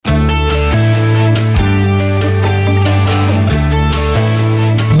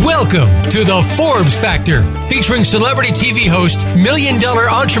Welcome to the Forbes Factor, featuring celebrity TV host, million-dollar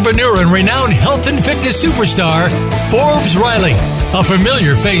entrepreneur, and renowned health and fitness superstar, Forbes Riley. A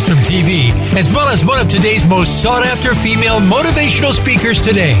familiar face from TV, as well as one of today's most sought-after female motivational speakers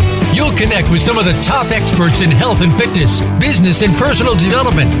today. You'll connect with some of the top experts in health and fitness, business and personal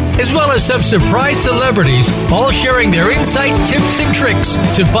development, as well as some surprise celebrities, all sharing their insight, tips, and tricks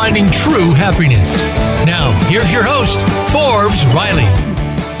to finding true happiness. Now, here's your host, Forbes Riley.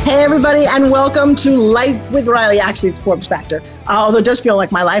 Hey, everybody, and welcome to Life with Riley. Actually, it's Forbes Factor, although it does feel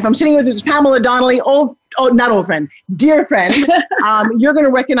like my life. I'm sitting with Pamela Donnelly, dear friend. You're going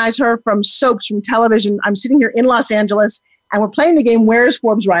to recognize her from soaps, from television. I'm sitting here in Los Angeles, and we're playing the game, Where's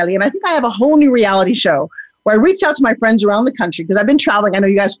Forbes Riley? And I think I have a whole new reality show where I reached out to my friends around the country, because I've been traveling. I know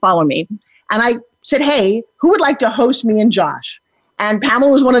you guys follow me. And I said, hey, who would like to host me and Josh? And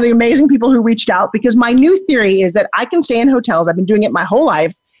Pamela was one of the amazing people who reached out, because my new theory is that I can stay in hotels. I've been doing it my whole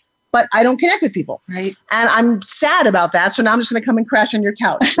life, but I don't connect with people. Right. And I'm sad about that. So now I'm just going to come and crash on your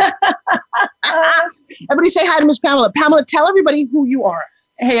couch. Everybody say hi to Miss Pamela. Pamela, tell everybody who you are.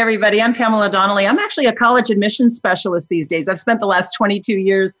 Hey, everybody. I'm Pamela Donnelly. I'm actually a college admissions specialist these days. I've spent the last 22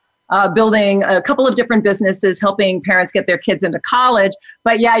 years building a couple of different businesses, helping parents get their kids into college.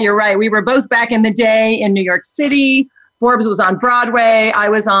 But yeah, you're right. We were both back in the day in New York City. Forbes was on Broadway. I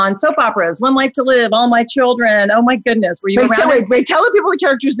was on soap operas, One Life to Live, All My Children. Oh my goodness. Were you around? Tell the people the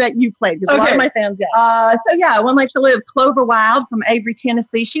characters that you played, because a lot of my fans, One Life to Live, Clover Wilde from Avery,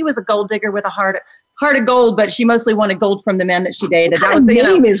 Tennessee. She was a gold digger with a heart of gold, but she mostly wanted gold from the men that she dated. What kind of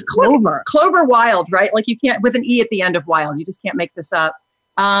name is Clover? Clover Wilde, right? Like you can't, with an E at the end of Wild, you just can't make this up.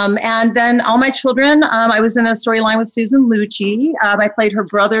 And then All My Children, I was in a storyline with Susan Lucci. I played her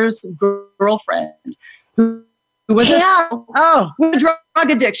brother's girlfriend, who was with drug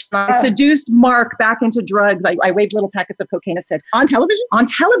addiction. I seduced Mark back into drugs. I waved little packets of cocaine and said, on television? On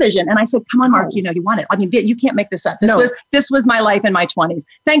television. And I said, come on, Mark, you know, you want it. I mean, you can't make this up. This was my life in my 20s.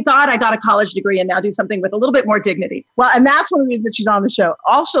 Thank God I got a college degree and now do something with a little bit more dignity. Well, and that's one of the reasons that she's on the show.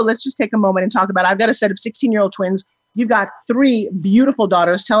 Also, let's just take a moment and talk about, I've got a set of 16-year-old twins. You've got 3 beautiful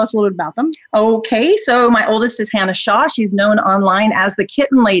daughters. Tell us a little bit about them. Okay, so my oldest is Hannah Shaw. She's known online as the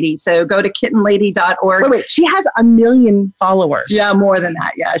Kitten Lady. So go to kittenlady.org. Wait, she has 1 million followers. Yeah, more than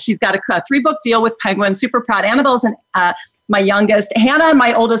that. Yeah, she's got a 3-book deal with Penguin. Super proud. Annabelle's my youngest. Hannah,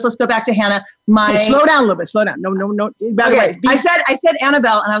 my oldest. Let's go back to Hannah. Slow down a little bit. Slow down. No. By the way, I said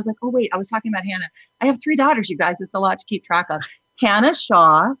Annabelle, and I was like, oh wait, I was talking about Hannah. I have 3 daughters, you guys. It's a lot to keep track of. Hannah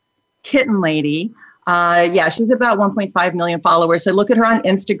Shaw, Kitten Lady. She's about 1.5 million followers. So look at her on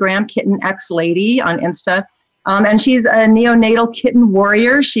Instagram, Kitten X Lady on Insta. And she's a neonatal kitten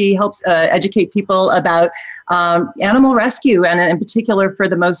warrior. She helps educate people about animal rescue, and in particular for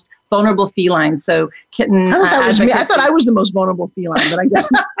the most vulnerable felines. So kitten advocacy. I thought I was the most vulnerable feline, but I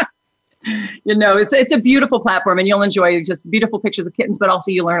guess not. You know, it's a beautiful platform, and you'll enjoy just beautiful pictures of kittens, but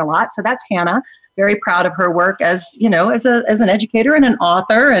also you learn a lot. So that's Hannah. Very proud of her work as an educator and an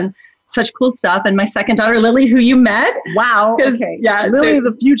author, and such cool stuff. And my second daughter, Lily, who you met. Wow. Okay. Yeah. Lily,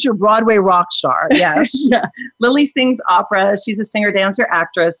 the future Broadway rock star. Yes. Yeah. Lily sings opera. She's a singer, dancer,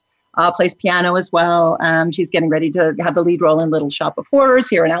 actress, plays piano as well. She's getting ready to have the lead role in Little Shop of Horrors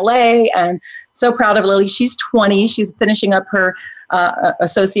here in LA. And so proud of Lily. She's 20. She's finishing up her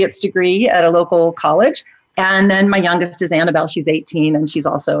associate's degree at a local college. And then my youngest is Annabelle. She's 18 and she's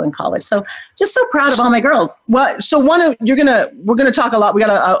also in college. So just so proud of all my girls. Well, so we're going to talk a lot. We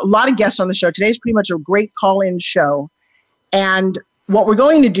got a lot of guests on the show. Today's pretty much a great call-in show. And what we're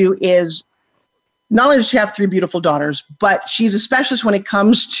going to do is not only does she have 3 beautiful daughters, but she's a specialist when it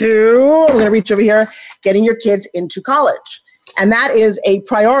comes to, I'm going to reach over here, getting your kids into college. And that is a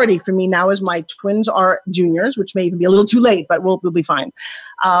priority for me now as my twins are juniors, which may even be a little too late, but we'll be fine.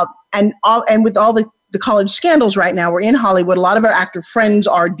 And with all the college scandals right now, we're in Hollywood. A lot of our actor friends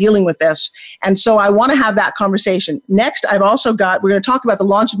are dealing with this. And so I want to have that conversation. Next, we're going to talk about the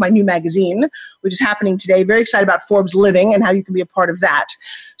launch of my new magazine, which is happening today. Very excited about Forbes Living and how you can be a part of that.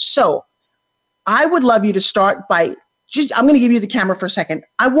 So I would love you to start by I'm going to give you the camera for a second.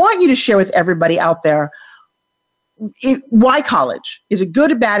 I want you to share with everybody out there, why college? Is it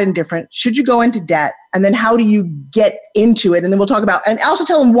good, bad, indifferent? Should you go into debt? And then how do you get into it? And then we'll talk about, and also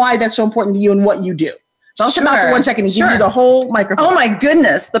tell them why that's so important to you and what you do. So I'll step out for 1 second and give you the whole microphone. Oh my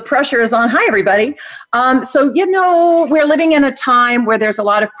goodness, the pressure is on. Hi, everybody. We're living in a time where there's a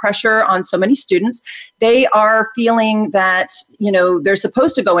lot of pressure on so many students. They are feeling that, they're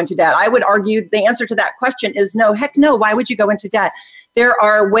supposed to go into debt. I would argue the answer to that question is no, heck no. Why would you go into debt? there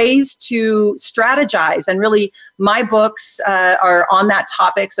are ways to strategize, and really my books are on that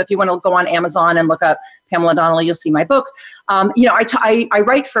topic. So if you want to go on Amazon and look up Pamela Donnelly, you'll see my books. I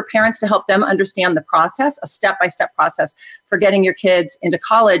write for parents to help them understand the process, a step-by-step process for getting your kids into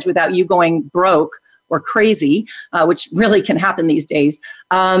college without you going broke or crazy, which really can happen these days.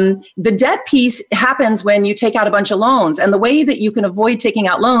 The debt piece happens when you take out a bunch of loans. And the way that you can avoid taking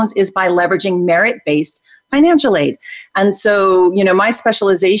out loans is by leveraging merit-based financial aid. And so, my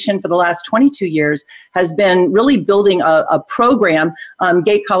specialization for the last 22 years has been really building a program.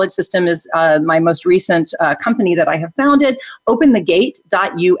 Gate College System is my most recent company that I have founded.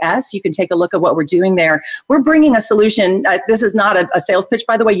 OpenTheGate.us. You can take a look at what we're doing there. We're bringing a solution. This is not a sales pitch,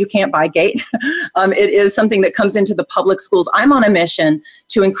 by the way. You can't buy Gate. It is something that comes into the public schools. I'm on a mission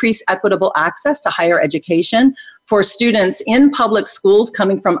to increase equitable access to higher education for students in public schools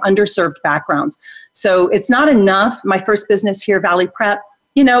coming from underserved backgrounds. So it's not enough. My first business here, Valley Prep,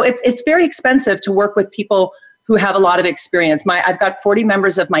 it's very expensive to work with people who have a lot of experience. I've got 40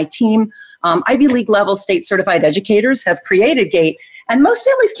 members of my team. Ivy League level state certified educators have created GATE, and most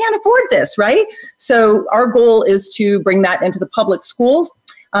families can't afford this, right? So our goal is to bring that into the public schools.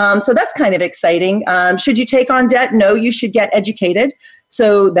 So that's kind of exciting. Should you take on debt? No, you should get educated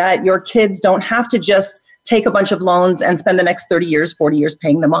so that your kids don't have to just take a bunch of loans and spend the next 30 years, 40 years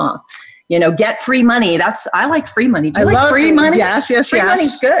paying them off. Get free money. I like free money. Do you like free money? Yes. Free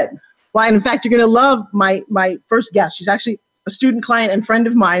money's good. Well, in fact, you're going to love my first guest. She's actually a student client and friend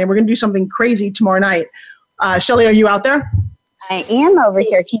of mine, and we're going to do something crazy tomorrow night. Shelly, are you out there? I am over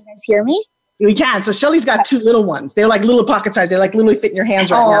here. Can you guys hear me? We can. So Shelly's got two little ones. They're like little pocket size. They like literally fit in your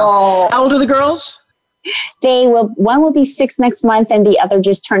hands right now. How old are the girls? One will be 6 next month, and the other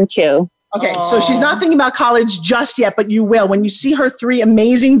just turned 2. Okay, so she's not thinking about college just yet, but you will. When you see her 3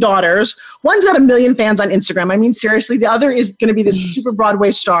 amazing daughters, one's got 1 million fans on Instagram. I mean, seriously, the other is going to be this super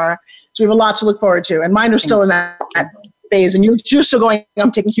Broadway star. So we have a lot to look forward to. And mine are still in that phase. And you're still going,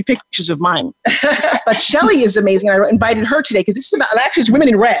 I'm taking cute pictures of mine. But Shelly is amazing. I invited her today because this is about, actually, it's Women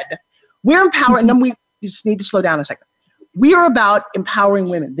in Red. We're empowering, and we just need to slow down a second. We are about empowering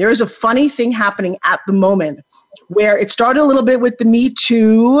women. There is a funny thing happening at the moment where it started a little bit with the Me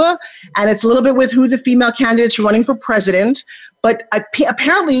Too, and it's a little bit with who the female candidates are running for president. But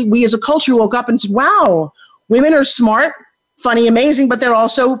apparently we as a culture woke up and said, wow, women are smart, funny, amazing, but they're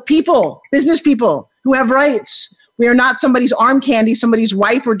also people, business people who have rights. We are not somebody's arm candy, somebody's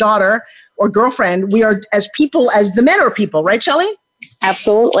wife or daughter or girlfriend. We are as people as the men are people, right, Shelly?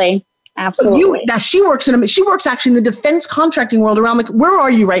 Absolutely. Absolutely. Now she works actually in the defense contracting world around where are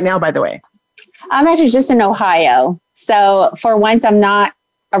you right now, by the way? I'm actually just in Ohio. So for once, I'm not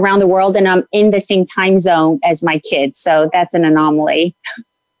around the world, and I'm in the same time zone as my kids. So that's an anomaly.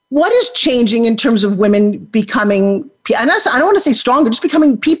 What is changing in terms of women becoming, I don't want to say stronger, just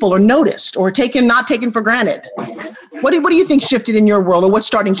becoming people or noticed or not taken for granted? What do you think shifted in your world, or what's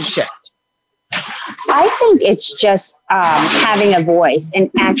starting to shift? I think it's just having a voice and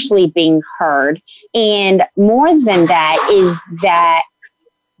actually being heard. And more than that is that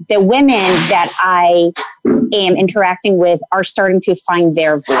the women that I am interacting with are starting to find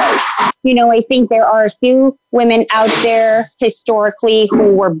their voice. I think there are a few women out there historically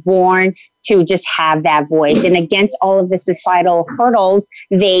who were born to just have that voice. And against all of the societal hurdles,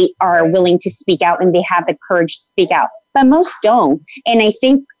 they are willing to speak out and they have the courage to speak out. But most don't. And I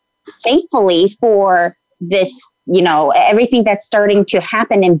think, thankfully, for this, everything that's starting to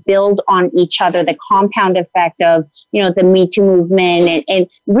happen and build on each other, the compound effect of, the Me Too movement and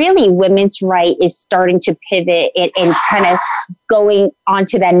really women's right is starting to pivot and kind of going on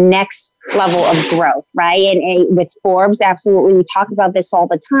to that next level of growth, right? And with Forbes, absolutely, we talk about this all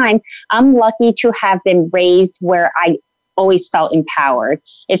the time. I'm lucky to have been raised where I always felt empowered.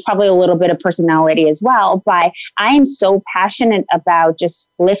 It's probably a little bit of personality as well, but I am so passionate about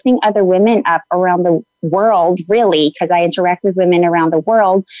just lifting other women up around the world, really, because I interact with women around the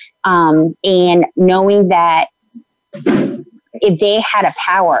world, and knowing that if they had a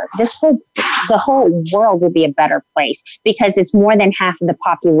power, the whole world would be a better place, because it's more than half of the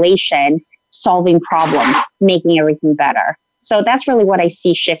population solving problems, making everything better. So that's really what I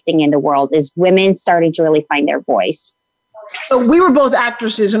see shifting in the world, is women starting to really find their voice. So we were both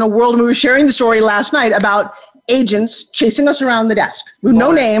actresses in a world, and we were sharing the story last night about agents chasing us around the desk. With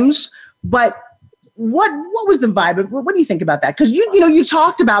no names, but what was the vibe of, what do you think about that? Because you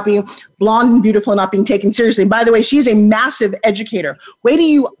talked about being blonde and beautiful and not being taken seriously. And by the way, she's a massive educator. Wait till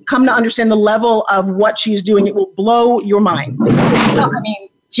you come to understand the level of what she's doing. It will blow your mind. I mean,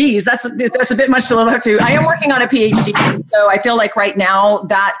 Geez, that's a bit much to live up to. I am working on a PhD, so I feel like right now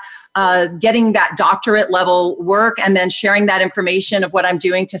that getting that doctorate level work and then sharing that information of what I'm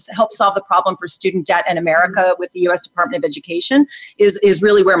doing to help solve the problem for student debt in America with the U.S. Department of Education is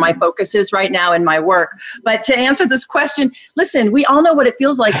really where my focus is right now in my work. But to answer this question, listen, we all know what it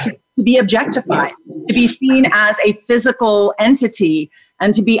feels like to be objectified, to be seen as a physical entity,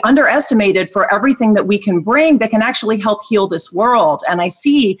 and to be underestimated for everything that we can bring that can actually help heal this world. And I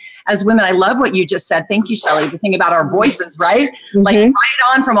see as women, I love what you just said. Thank you, Shelley. The thing about our voices, right? Mm-hmm. Like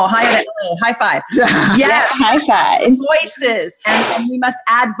right on from Ohio to LA. High five. Yes. Yeah, high five. Voices. And we must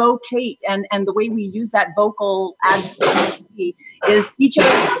advocate. And the way we use that vocal advocacy is each of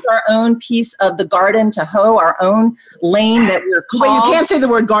us has our own piece of the garden to hoe, our own lane that we're called. But you can't say the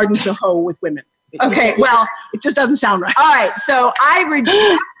word garden to hoe with women. Okay, well, it just doesn't sound right. All right, so I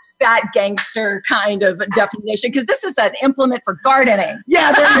reject that gangster kind of definition because this is an implement for gardening.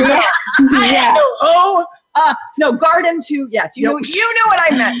 Yeah, there you go. Yeah. No, garden to, yes, you knew what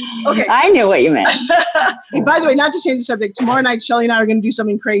I meant. Okay. I knew what you meant. Hey, by the way, not to change the subject, tomorrow night, Shelley and I are going to do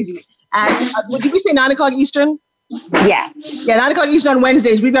something crazy. At, did we say 9 o'clock Eastern? Yeah. Yeah, 9 o'clock Eastern on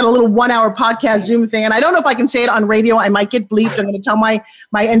Wednesdays. We've got a little 1 hour podcast Zoom thing. And I don't know if I can say it on radio. I might get bleeped. I'm going to tell my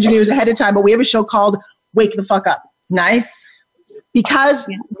engineers ahead of time. But we have a show called Wake the Fuck Up. Nice.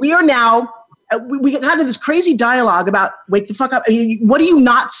 Because we are now, we got into this crazy dialogue about wake the fuck up. I mean, what do you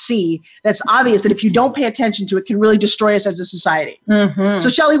not see that's obvious that if you don't pay attention to it can really destroy us as a society? Mm-hmm. So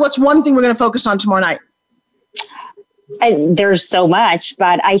Shelley, what's one thing we're going to focus on tomorrow night? There's so much,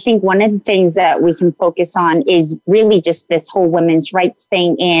 but I think one of the things that we can focus on is really just this whole women's rights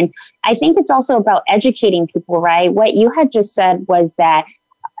thing. And I think it's also about educating people, right? What you had just said was that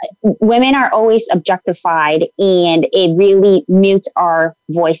women are always objectified and it really mutes our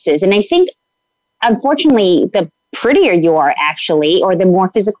voices. And I think, unfortunately, the prettier you are actually, or the more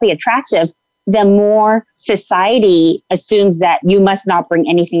physically attractive, the more society assumes that you must not bring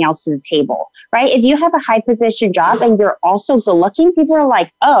anything else to the table, right? If you have a high position job and you're also good looking, people are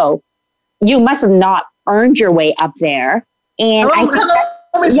like, oh, you must have not earned your way up there. And blonde,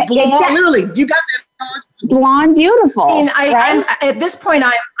 literally, you got that blonde, beautiful. I mean, right? I'm at this point,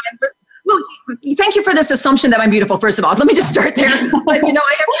 well, thank you for this assumption that I'm beautiful, first of all. Let me just start there. But,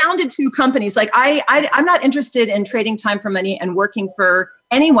 I have founded 2 companies. Like, I'm not interested in trading time for money and working for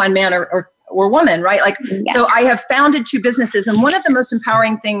anyone, man or woman, right? Like, So I have founded 2 businesses. And one of the most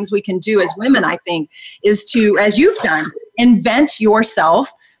empowering things we can do as women, I think, is to, as you've done, invent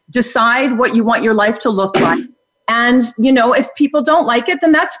yourself, decide what you want your life to look like. And, if people don't like it,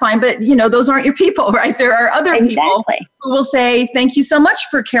 then that's fine. But, those aren't your people, right? There are other people who will say, thank you so much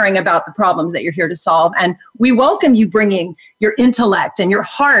for caring about the problems that you're here to solve. And we welcome you bringing your intellect and your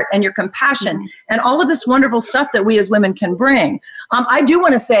heart and your compassion and all of this wonderful stuff that we as women can bring. I do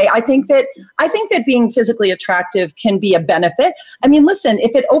want to say, I think that being physically attractive can be a benefit. I mean, listen,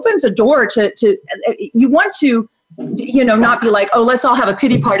 if it opens a door to you want to, not be like, oh, let's all have a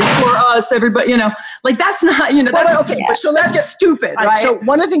pity party for us, everybody, like that's not, that's, okay. So let's get stupid, right? So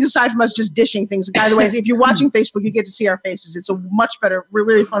one of the things aside from us just dishing things, by the way, is if you're watching Facebook, you get to see our faces. It's a much better,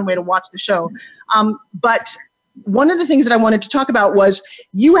 really fun way to watch the show. But one of the things that I wanted to talk about was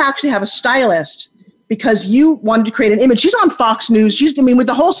you actually have a stylist because you wanted to create an image. She's on Fox News. With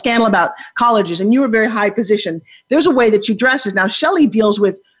the whole scandal about colleges, and you were very high position. There's a way that you dress it. Now, Shelley deals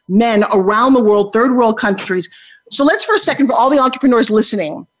with men around the world, third world countries. So let's for a second, for all the entrepreneurs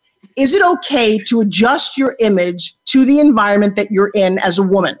listening, is it okay to adjust your image to the environment that you're in as a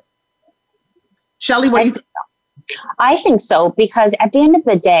woman? Shelley, what do you think? I think so, because at the end of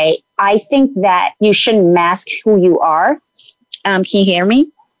the day, I think that you shouldn't mask who you are. Can you hear me?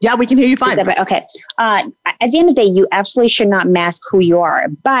 Yeah, we can hear you fine. Okay. At the end of the day, you absolutely should not mask who you are.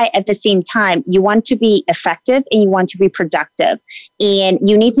 But at the same time, you want to be effective and you want to be productive. And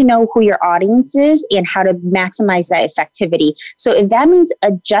you need to know who your audience is and how to maximize that effectivity. So if that means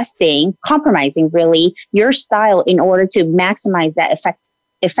compromising really your style in order to maximize that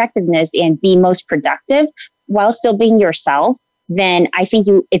effectiveness and be most productive while still being yourself, then I think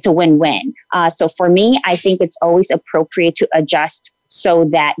it's a win-win. So for me, I think it's always appropriate to adjust so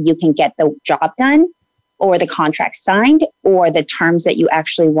that you can get the job done or the contract signed or the terms that you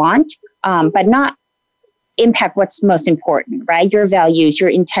actually want, but not impact what's most important, right? Your values, your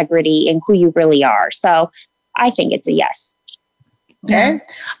integrity, and who you really are. So I think it's a yes. Okay.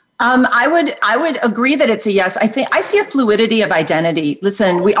 I would agree that it's a yes. I see a fluidity of identity.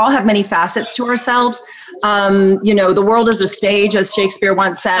 Listen, we all have many facets to ourselves. The world is a stage, as Shakespeare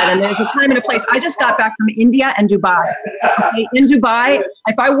once said, and there's a time and a place. I just got back from India and Dubai. Okay? In Dubai,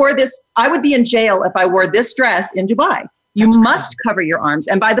 if I wore this, I would be in jail if I wore this dress in Dubai. You must cover your arms.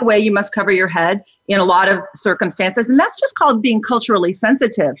 And by the way, you must cover your head in a lot of circumstances. And that's just called being culturally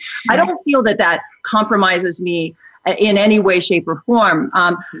sensitive. I don't feel that that compromises me in any way, shape, or form.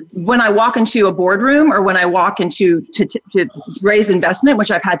 When I walk into a boardroom or when I walk into to raise investment,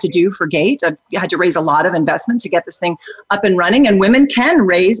 which I've had to do for GATE, I've had to raise a lot of investment to get this thing up and running. And women can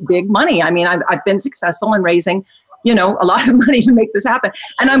raise big money. I mean, I've been successful in raising, a lot of money to make this happen.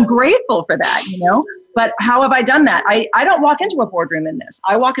 And I'm grateful for that, But how have I done that? I don't walk into a boardroom in this.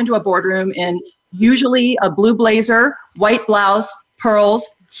 I walk into a boardroom in usually a blue blazer, white blouse, pearls,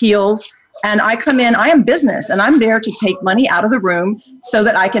 heels. And I come in, I am business, and I'm there to take money out of the room so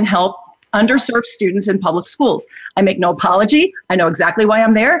that I can help underserved students in public schools. I make no apology. I know exactly why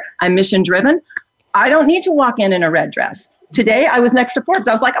I'm there. I'm mission driven. I don't need to walk in a red dress. Today, I was next to Forbes.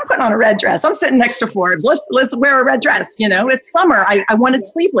 I was like, I'm putting on a red dress. I'm sitting next to Forbes. Let's wear a red dress. It's summer. I wanted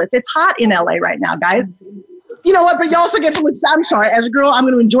sleeveless. It's hot in LA right now, guys. You know what? But you also get to. I'm sorry. As a girl, I'm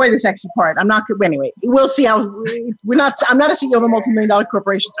going to enjoy the sexy part. I'm not. Anyway, we'll see how. I'm not a CEO of a multi-million-dollar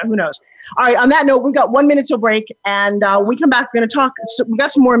corporation, so who knows? All right. On that note, we've got 1 minute till break, and when we come back, we're going to talk. So we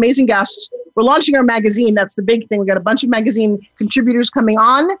got some more amazing guests. We're launching our magazine. That's the big thing. We got a bunch of magazine contributors coming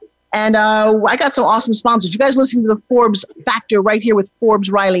on, and I got some awesome sponsors. You guys listening to the Forbes Factor right here with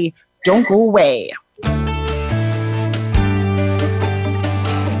Forbes Riley. Don't go away.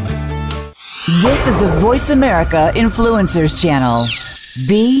 This is the Voice America Influencers Channel.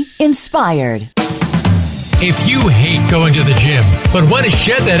 Be inspired. If you hate going to the gym, but want to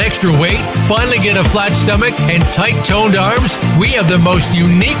shed that extra weight, finally get a flat stomach and tight toned arms, we have the most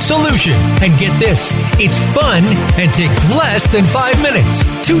unique solution. And get this, it's fun and takes less than 5 minutes,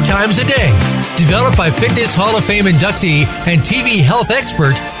 2 times a day. Developed by Fitness Hall of Fame inductee and TV health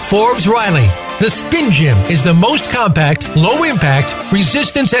expert, Forbes Riley. The Spin Gym is the most compact, low-impact,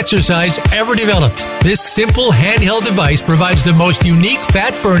 resistance exercise ever developed. This simple handheld device provides the most unique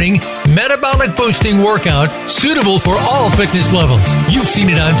fat-burning, metabolic-boosting workout suitable for all fitness levels. You've seen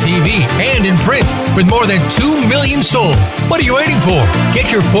it on TV and in print with more than 2 million sold. What are you waiting for?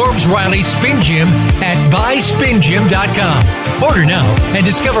 Get your Forbes Riley Spin Gym at buyspingym.com. Order now and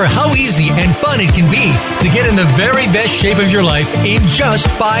discover how easy and fun it can be to get in the very best shape of your life in just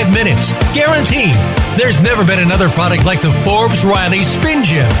 5 minutes. Guaranteed. There's never been another product like the Forbes Riley Spin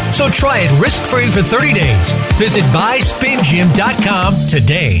Gym. So try it risk-free for 30 days. Visit buyspingym.com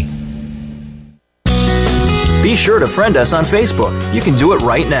today. Be sure to friend us on Facebook. You can do it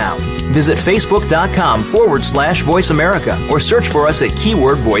right now. Visit facebook.com/Voice America or search for us at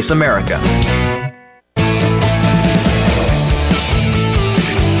keyword Voice America.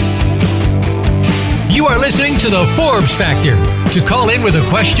 You are listening to the Forbes Factor. To call in with a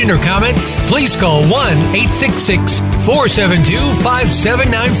question or comment, please call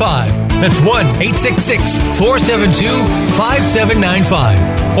 1-866-472-5795. That's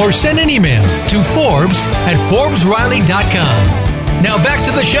 1-866-472-5795. Or send an email to Forbes@ForbesRiley.com. Now back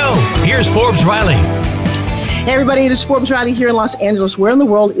to the show. Here's Forbes Riley. Hey everybody, it is Forbes Riley here in Los Angeles. Where in the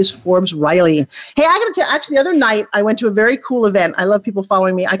world is Forbes Riley? Hey, I got to tell you, actually, the other night I went to a very cool event. I love people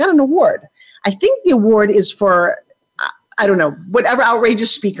following me. I got an award. I think the award is for, I don't know, whatever outrageous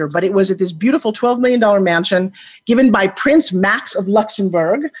speaker, but it was at this beautiful $12 million mansion given by Prince Max of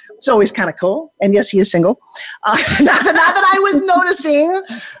Luxembourg. It's always kind of cool. And yes, he is single. Not that I was noticing,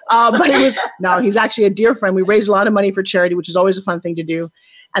 but it was, no, he's actually a dear friend. We raised a lot of money for charity, which is always a fun thing to do.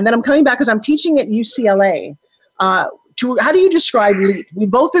 And then I'm coming back because I'm teaching at UCLA. How do you describe LEAP?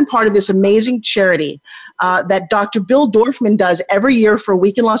 We've both been part of this amazing charity that Dr. Bill Dorfman does every year for a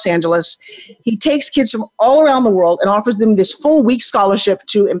week in Los Angeles. He takes kids from all around the world and offers them this full week scholarship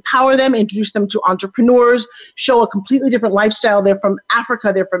to empower them, introduce them to entrepreneurs, show a completely different lifestyle. They're from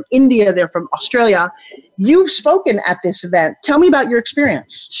Africa, they're from India, they're from Australia. You've spoken at this event. Tell me about your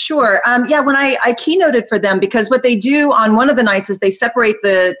experience. Sure. When I keynoted for them, because what they do on one of the nights is they separate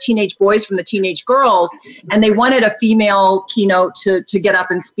the teenage boys from the teenage girls, and they wanted a female keynote to get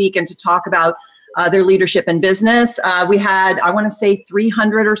up and speak and to talk about their leadership in business. We had, I want to say,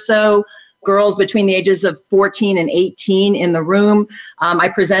 300 or so girls between the ages of 14 and 18 in the room. I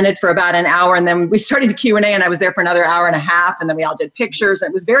presented for about an hour, and then we started a Q&A, and I was there for another hour and a half, and then we all did pictures, and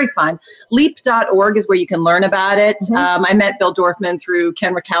it was very fun. Leap.org is where you can learn about it. Mm-hmm. I met Bill Dorfman through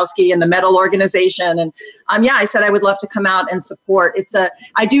Ken Rakowski and the Medal Organization, and I said I would love to come out and support.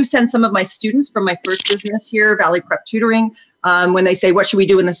 I do send some of my students from my first business here, Valley Prep Tutoring. When they say, what should we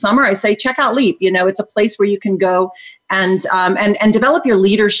do in the summer? I say, check out LEAP. It's a place where you can go and develop your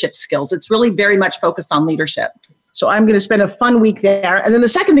leadership skills. It's really very much focused on leadership. So I'm going to spend a fun week there. And then the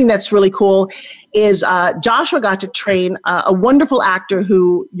second thing that's really cool is Joshua got to train a wonderful actor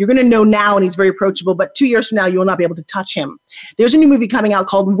who you're going to know now, and he's very approachable, but 2 years from now, you will not be able to touch him. There's a new movie coming out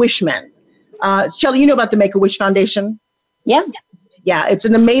called Wishmen. Shelley, you know about the Make-A-Wish Foundation? Yeah. Yeah, it's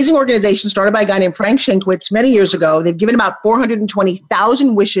an amazing organization started by a guy named Frank Shankwitz many years ago. They've given about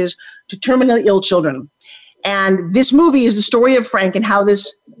 420,000 wishes to terminally ill children. And this movie is the story of Frank and how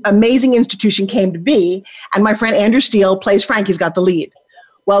this amazing institution came to be. And my friend Andrew Steele plays Frank. He's got the lead.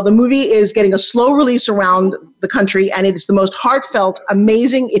 Well, the movie is getting a slow release around the country, and it's the most heartfelt,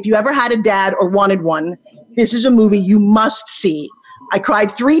 amazing. If you ever had a dad or wanted one, this is a movie you must see. I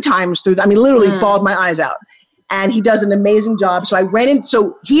cried 3 times through, literally bawled my eyes out. And he does an amazing job. So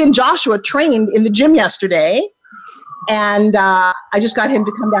he and Joshua trained in the gym yesterday, and I just got him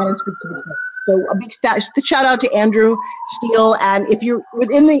to come down and speak to the kids. So a big shout out to Andrew Steele. And if you're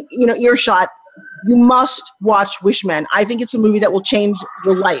within the earshot, you must watch Wishmen. I think it's a movie that will change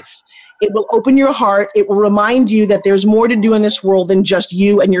your life. It will open your heart. It will remind you that there's more to do in this world than just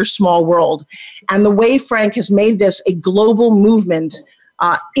you and your small world. And the way Frank has made this a global movement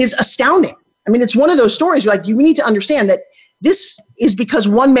is astounding. It's one of those stories where, you need to understand that this is because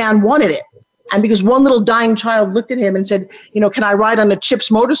one man wanted it. And because one little dying child looked at him and said, can I ride on a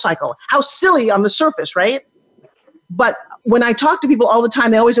Chip's motorcycle? How silly on the surface, right? But when I talk to people all the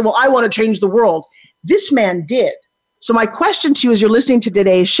time, they always say, well, I want to change the world. This man did. So my question to you as you're listening to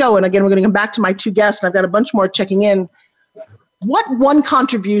today's show, and again, we're going to come back to my 2 guests, and I've got a bunch more checking in. What one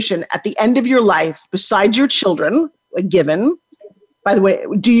contribution at the end of your life, besides your children, given, by the way,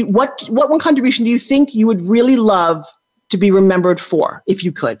 what one contribution do you think you would really love to be remembered for, if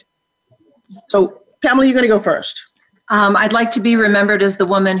you could? So, Pamela, you're going to go first. I'd like to be remembered as the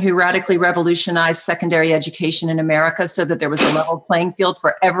woman who radically revolutionized secondary education in America so that there was a level playing field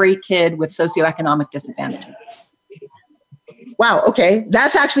for every kid with socioeconomic disadvantages. Wow, okay.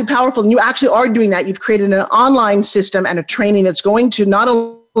 That's actually powerful. And you actually are doing that. You've created an online system and a training that's going to not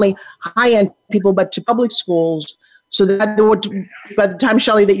only high-end people, but to public schools, so that by the time,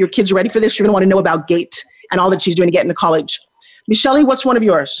 Shelley, that your kids are ready for this, you're going to want to know about GATE and all that she's doing to get into college. Michelle, what's one of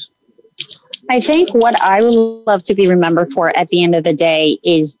yours? I think what I would love to be remembered for at the end of the day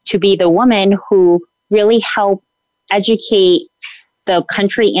is to be the woman who really helped educate the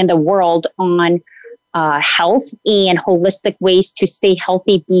country and the world on health and holistic ways to stay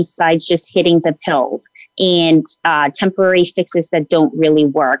healthy besides just hitting the pills and temporary fixes that don't really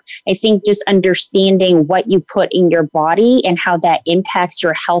work. I think just understanding what you put in your body and how that impacts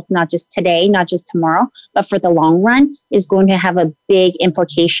your health, not just today, not just tomorrow, but for the long run, is going to have a big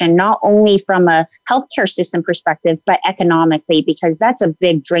implication, not only from a healthcare system perspective, but economically, because that's a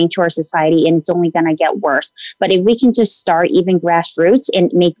big drain to our society and it's only going to get worse. But if we can just start even grassroots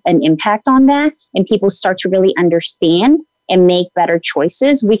and make an impact on that, and people start to really understand and make better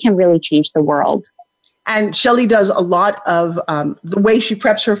choices, we can really change the world. And Shelley does a lot of the way she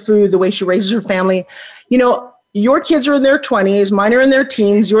preps her food, the way she raises her family. Your kids are in their 20s, mine are in their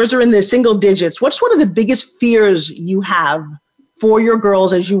teens, yours are in the single digits. What's one of the biggest fears you have for your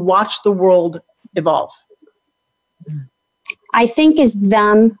girls as you watch the world evolve? I think is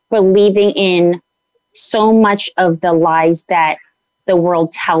them believing in so much of the lies that the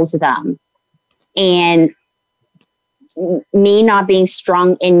world tells them, and me not being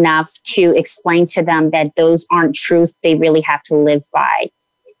strong enough to explain to them that those aren't truth they really have to live by.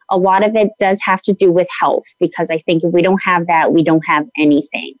 A lot of it does have to do with health, because I think if we don't have that, we don't have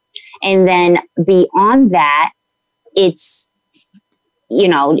anything. And then beyond that, it's,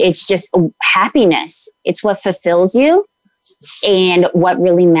 it's just happiness. It's what fulfills you and what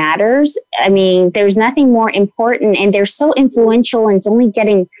really matters. There's nothing more important, and they're so influential, and it's only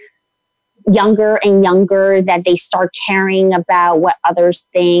getting younger and younger that they start caring about what others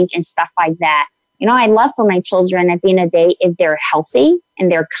think and stuff like that. I love for my children at the end of the day, if they're healthy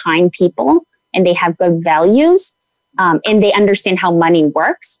and they're kind people and they have good values and they understand how money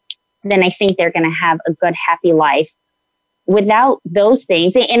works, then I think they're going to have a good, happy life. Without those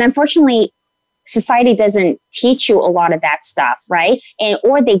things, and unfortunately, society doesn't teach you a lot of that stuff, right?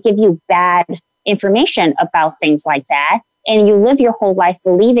 Or they give you bad information about things like that, and you live your whole life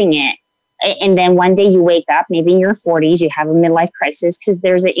believing it. And then one day you wake up, maybe in your 40s, you have a midlife crisis because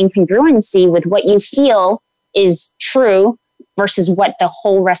there's an incongruency with what you feel is true versus what the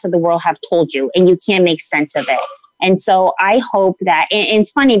whole rest of the world have told you. And you can't make sense of it. And so I hope that, and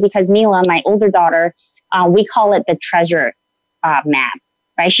it's funny because Mila, my older daughter, we call it the treasure map,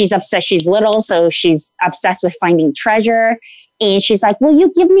 right? She's obsessed. She's little, so she's obsessed with finding treasure. And she's like, will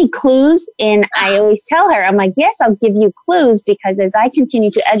you give me clues? And I always tell her, I'm like, yes, I'll give you clues, because as I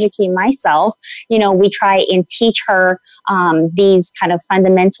continue to educate myself, we try and teach her these kind of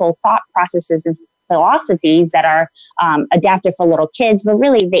fundamental thought processes and philosophies that are adapted for little kids, but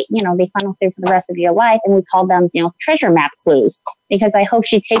really they funnel through for the rest of your life. And we call them, treasure map clues, because I hope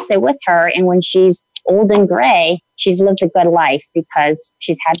she takes it with her. And when she's old and gray, she's lived a good life because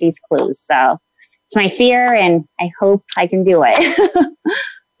she's had these clues. So it's my fear, and I hope I can do it.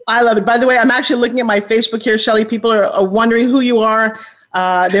 I love it. By the way, I'm actually looking at my Facebook here, Shelly. People are wondering who you are.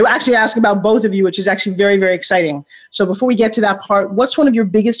 They were actually asking about both of you, which is actually very, very exciting. So before we get to that part, what's one of your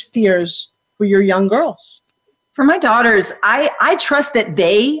biggest fears for your young girls? For my daughters, I trust that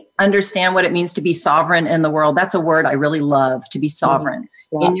they understand what it means to be sovereign in the world. That's a word I really love, to be sovereign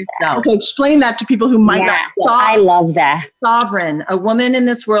in yourself. Okay, explain that to people who might not. I love that. Sovereign. A woman in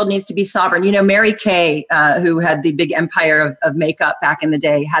this world needs to be sovereign. Mary Kay, who had the big empire of makeup back in the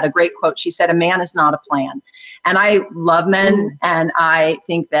day, had a great quote. She said, "A man is not a plan." And I love men, and I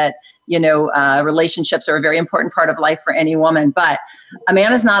think that relationships are a very important part of life for any woman. But a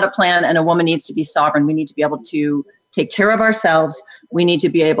man is not a plan, and a woman needs to be sovereign. We need to be able to take care of ourselves. We need to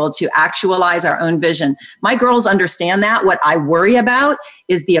be able to actualize our own vision. My girls understand that. What I worry about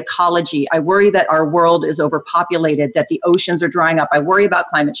is the ecology. I worry that our world is overpopulated, that the oceans are drying up. I worry about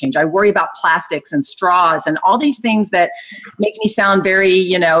climate change. I worry about plastics and straws and all these things that make me sound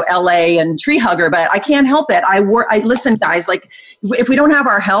very, LA and tree hugger, but I can't help it. I listen, guys, like if we don't have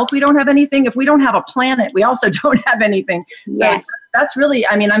our health, we don't have anything. If we don't have a planet, we also don't have anything. So that's really,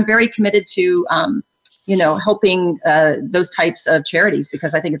 I'm very committed to, helping those types of charities,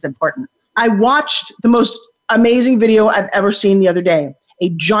 because I think it's important. I watched the most amazing video I've ever seen the other day. A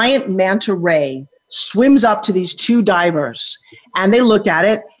giant manta ray swims up to these two divers, and they look at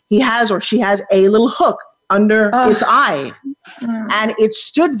it. He has, or she has, a little hook under its eye. And it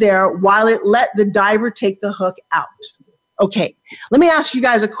stood there while it let the diver take the hook out. Okay, let me ask you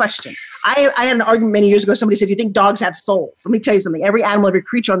guys a question. I had an argument many years ago. Somebody said, "Do you think dogs have souls?" Let me tell you something. Every animal, every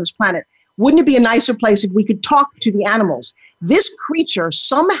creature on this planet. Wouldn't it be a nicer place if we could talk to the animals? This creature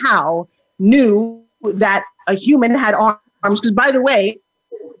somehow knew that a human had arms, because, by the way,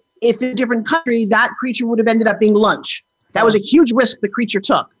 if in a different country, that creature would have ended up being lunch. That was a huge risk the creature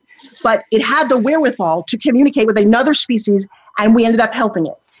took. But it had the wherewithal to communicate with another species, and we ended up helping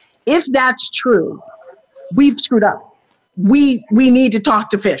it. If that's true, we've screwed up. We need to talk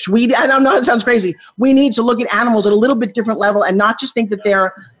to fish. I don't know, it sounds crazy. We need to look at animals at a little bit different level and not just think that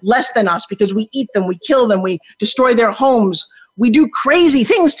they're less than us because we eat them, we kill them, we destroy their homes. We do crazy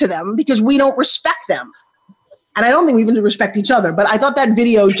things to them because we don't respect them. And I don't think we even respect each other. But I thought that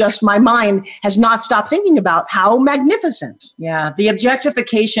video, just my mind has not stopped thinking about how magnificent. Yeah, the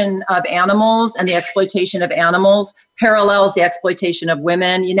objectification of animals and the exploitation of animals parallels the exploitation of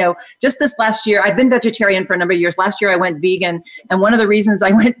women. Just this last year, I've been vegetarian for a number of years. Last year, I went vegan. And one of the reasons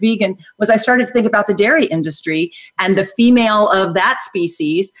I went vegan was I started to think about the dairy industry and the female of that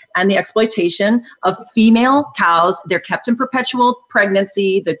species and the exploitation of female cows. They're kept in perpetual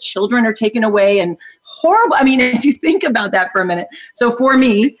pregnancy. The children are taken away and horrible. If you think about that for a minute. So for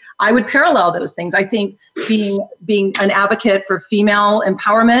me, I would parallel those things. I think being an advocate for female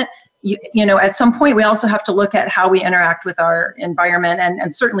empowerment, at some point we also have to look at how we interact with our environment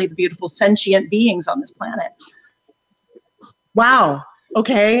and certainly the beautiful sentient beings on this planet. Wow.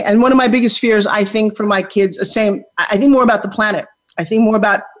 Okay. And one of my biggest fears, I think, for my kids, I think more about the planet. I think more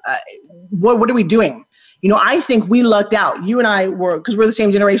about what are we doing? I think we lucked out. You and I were, because we're the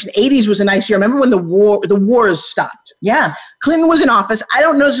same generation. 80s was a nice year. Remember when the wars stopped? Yeah. Clinton was in office. I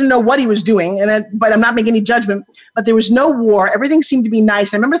don't know what he was doing, but I'm not making any judgment. But there was no war. Everything seemed to be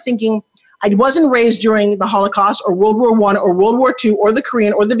nice. I remember thinking, I wasn't raised during the Holocaust or World War I or World War II or the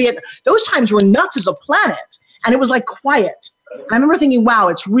Korean or the Vietnam. Those times were nuts as a planet. And it was like quiet. And I remember thinking, wow,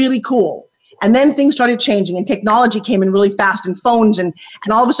 it's really cool. And then things started changing and technology came in really fast and phones and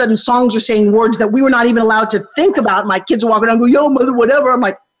all of a sudden songs are saying words that we were not even allowed to think about. My kids are walking around and go, yo, mother, whatever. I'm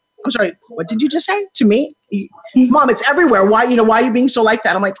like, I'm sorry, what did you just say to me? Mom, it's everywhere. Why are you being so like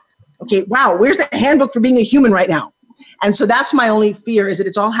that? I'm like, okay, wow, where's the handbook for being a human right now? And so that's my only fear, is that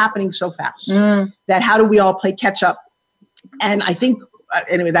it's all happening so fast that how do we all play catch up? And I think,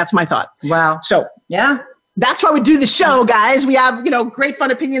 anyway, that's my thought. Wow. So yeah. That's why we do the show, guys. We have, great fun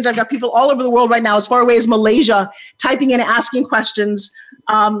opinions. I've got people all over the world right now, as far away as Malaysia, typing in and asking questions.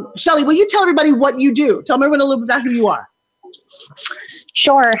 Shelly, will you tell everybody what you do? Tell everyone a little bit about who you are.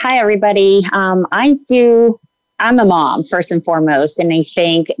 Sure. Hi, everybody. I'm a mom, first and foremost, and I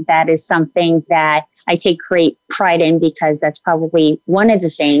think that is something that I take great pride in because that's probably one of the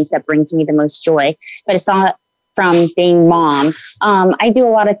things that brings me the most joy. But it's from being mom. I do a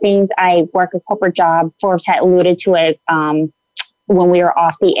lot of things. I work a corporate job. Forbes had alluded to it when we were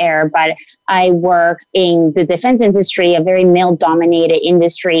off the air, but I work in the defense industry, a very male-dominated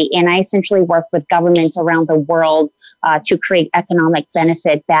industry, and I essentially work with governments around the world to create economic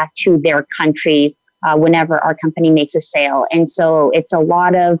benefit back to their countries whenever our company makes a sale. And so it's a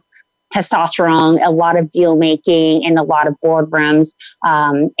lot of testosterone, a lot of deal making, and a lot of boardrooms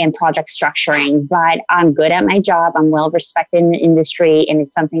and project structuring. But I'm good at my job. I'm well respected in the industry, and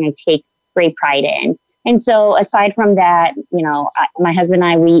it's something I take great pride in. And so aside from that, my husband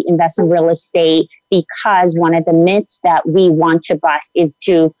and I, we invest in real estate because one of the myths that we want to bust is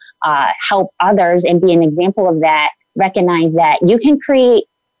to help others and be an example of that, recognize that you can create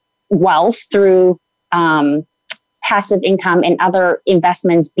wealth through passive income and other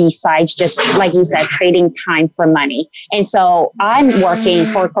investments besides just, like you said, trading time for money. And so I'm working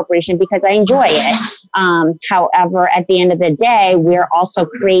for a corporation because I enjoy it. However, at the end of the day, we're also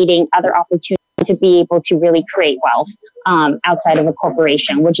creating other opportunities to be able to really create wealth outside of a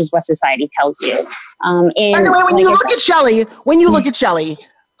corporation, which is what society tells you. And by the way, when you look at Shelley,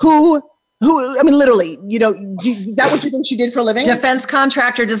 who, I mean, literally, is that what you think she did for a living? Defense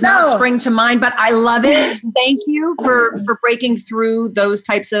contractor does not spring to mind, but I love it. Thank you for breaking through those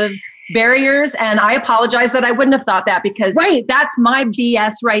types of barriers. And I apologize that I wouldn't have thought that, because that's my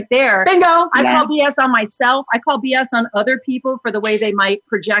BS right there. Bingo. I call BS on myself. I call BS on other people for the way they might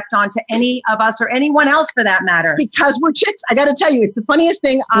project onto any of us or anyone else for that matter. Because we're chicks. I got to tell you, it's the funniest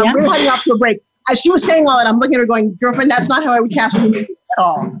thing. We're heading off to a break. As she was saying all that, I'm looking at her going, girlfriend, that's not how I would cast you at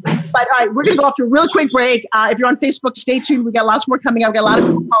all. But all right, we're going to go off to a real quick break. If you're on Facebook, stay tuned. We got lots more coming up. We got a lot of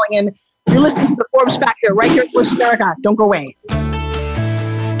people calling in. You're listening to the Forbes Factor right here at Voice America. Don't go away.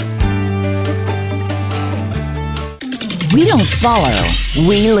 We don't follow,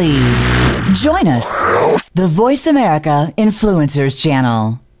 we lead. Join us, the Voice America Influencers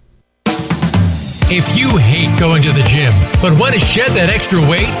Channel. If you hate going to the gym, but want to shed that extra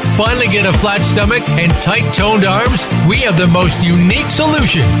weight, finally get a flat stomach and tight toned arms, we have the most unique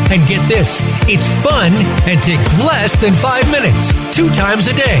solution. And get this, it's fun and takes less than 5 minutes, 2 times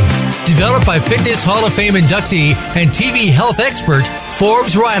a day. Developed by Fitness Hall of Fame inductee and TV health expert,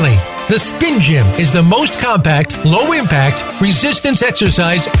 Forbes Riley. The Spin Gym is the most compact, low-impact, resistance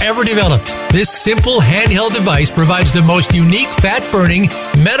exercise ever developed. This simple handheld device provides the most unique fat-burning,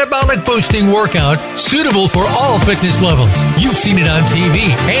 metabolic-boosting workout suitable for all fitness levels. You've seen it on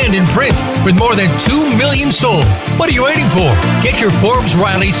TV and in print with more than 2 million sold. What are you waiting for? Get your Forbes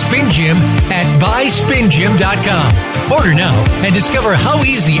Riley Spin Gym at buyspingym.com. Order now and discover how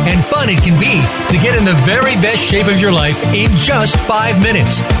easy and fun it can be to get in the very best shape of your life in just 5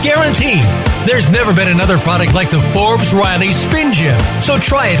 minutes. Guaranteed. There's never been another product like the Forbes Riley Spin Gym. So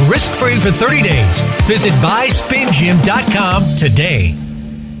try it risk-free for 30 days. Visit buyspingym.com today.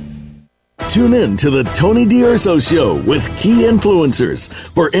 Tune in to the Tony D'Urso Show with key influencers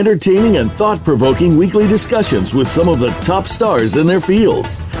for entertaining and thought-provoking weekly discussions with some of the top stars in their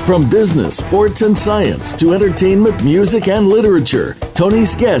fields. From business, sports, and science to entertainment, music, and literature,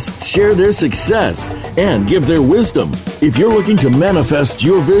 Tony's guests share their success and give their wisdom. If you're looking to manifest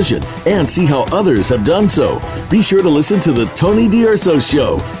your vision and see how others have done so, be sure to listen to the Tony D'Urso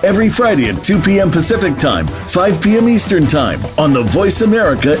Show every Friday at 2 p.m. Pacific Time, 5 p.m. Eastern Time on the Voice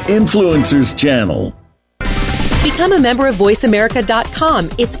America Influencers Channel. Become a member of VoiceAmerica.com.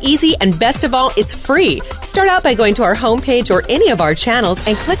 It's easy, and best of all, it's free. Start out by going to our homepage or any of our channels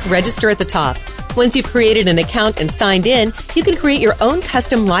and click register at the top. Once you've created an account and signed in, you can create your own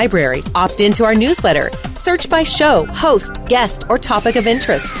custom library, opt into our newsletter, search by show, host, guest, or topic of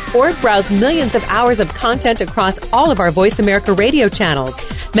interest, or browse millions of hours of content across all of our Voice America radio channels.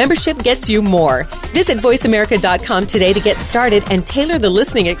 Membership gets you more. Visit VoiceAmerica.com today to get started and tailor the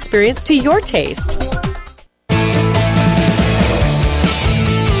listening experience to your taste.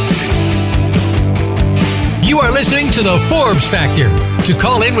 You are listening to the Forbes Factor. To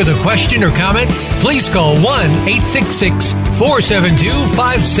call in with a question or comment, please call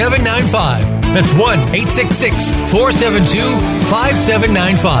 1-866-472-5795. That's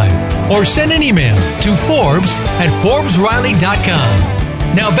 1-866-472-5795. Or send an email to Forbes@ForbesRiley.com.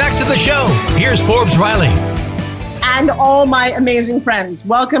 Now back to the show. Here's Forbes Riley. And all my amazing friends.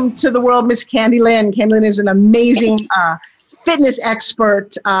 Welcome to the world, Miss Candy Lynn. Candy Lynn is an amazing fitness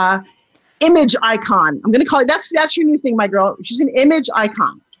expert, image icon. I'm going to call it, that's your new thing, my girl. She's an image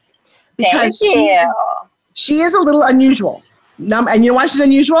icon. Because she is a little unusual. And you know why she's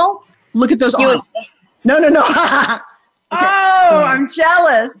unusual? Look at those arms. No. Oh, I'm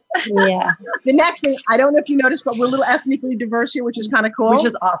jealous. Yeah. The next thing, I don't know if you noticed, but we're a little ethnically diverse here, which is kind of cool. Which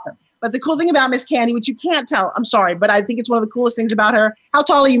is awesome. But the cool thing about Miss Candy, which you can't tell, I'm sorry, but I think it's one of the coolest things about her. How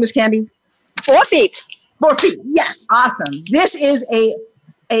tall are you, Miss Candy? 4 feet. 4 feet. Yes. Awesome. This is a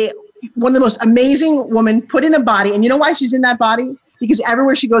one of the most amazing women put in a body. And you know why she's in that body? Because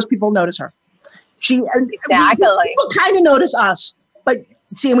everywhere she goes, people notice her. Exactly. People kind of notice us. But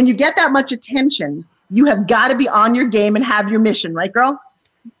see, when you get that much attention, you have got to be on your game and have your mission. Right, girl?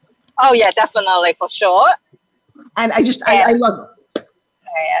 Oh, yeah, definitely, for sure. And I love it.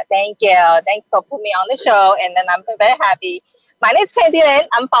 Thank you. Thanks for putting me on the show. And then I'm very happy. My name is Candy Lin.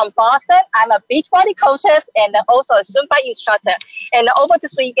 I'm from Boston. I'm a Beachbody coach and also a Zumba instructor. And over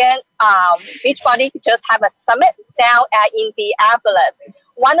this weekend, Beachbody just have a summit down at Indianapolis.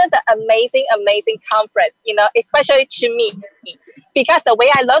 One of the amazing conference, especially to me. Because the way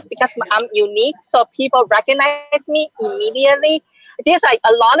I look, because I'm unique, so people recognize me immediately. There's like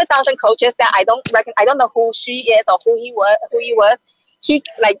a lot of thousand coaches that I don't know who she is or who he was.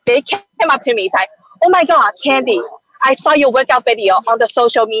 They came up to me, it's like, oh my God, Candy, I saw your workout video on the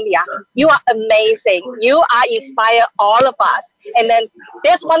social media. You are amazing. You are inspire all of us. And then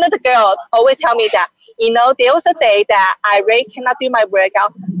there's one of the girls always tell me that, there was a day that I really cannot do my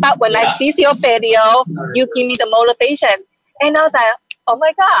workout, but when I see your video, you give me the motivation. And I was like, oh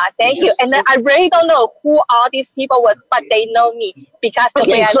my God, thank you. And then I really don't know who all these people was, but they know me because the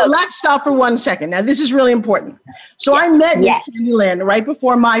way I look. Let's stop for 1 second. Now, this is really important. So I met Miss Candy Lin right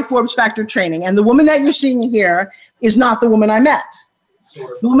before my Forbes Factor training. And the woman that you're seeing here is not the woman I met.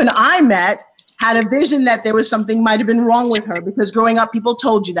 The woman I met had a vision that there was something might have been wrong with her because growing up, people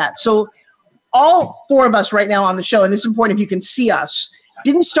told you that. So all 4 of us right now on the show, and this is important if you can see us,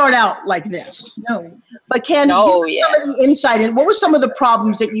 didn't start out like this. No. But Candy, give me some of the insight in what were some of the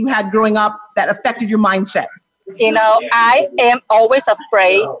problems that you had growing up that affected your mindset? I am always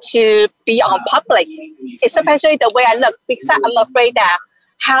afraid to be on public, especially the way I look, because I'm afraid that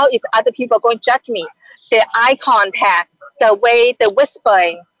how is other people going to judge me? The eye contact, the way, the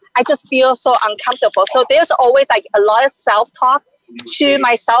whispering, I just feel so uncomfortable. So there's always like a lot of self-talk to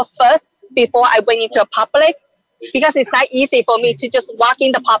myself first before I went into a public. Because it's not easy for me to just walk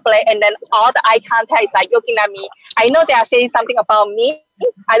in the public and then all the eye contact is like looking at me. I know they are saying something about me.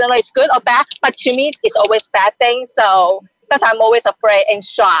 I don't know if it's good or bad, but to me, it's always bad thing. So because I'm always afraid and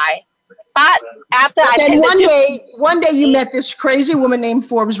shy. But after one day you met this crazy woman named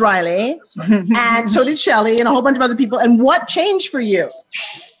Forbes Riley, and so did Shelly and a whole bunch of other people. And what changed for you?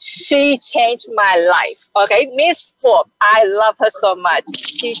 She changed my life. Okay, Miss Forbes, I love her so much.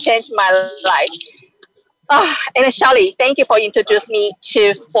 She changed my life. And Shelly, thank you for introducing me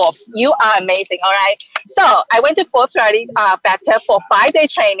to Forbes. You are amazing, all right? So I went to Forbes Factor for 5-day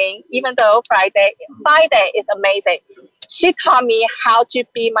training, even though 5 day is amazing. She taught me how to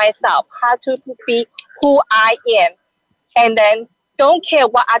be myself, how to be who I am. And then don't care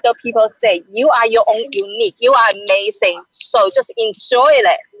what other people say. You are your own unique. You are amazing. So just enjoy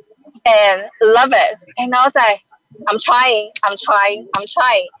it and love it. And I was like, I'm trying.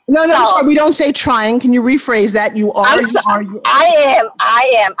 No, I'm sorry. We don't say trying. Can you rephrase that? I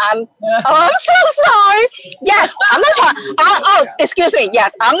am. I'm so sorry. Yes, I'm not trying. Excuse me.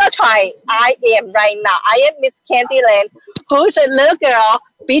 Yes, I'm not trying. I am right now. I am Miss Candy Lin, who is a little girl,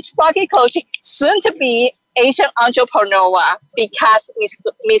 Beachbody coach, soon to be Asian entrepreneur because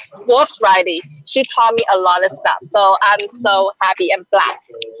Miss Forbes Riley, she taught me a lot of stuff. So I'm so happy and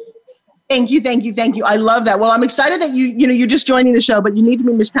blessed. Thank you. I love that. Well, I'm excited that you're just joining the show, but you need to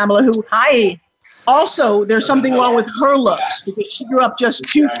meet Miss Pamela, who also there's something wrong with her looks because she grew up just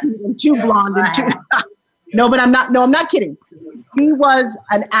too cute and too blonde and too. I'm not kidding. She was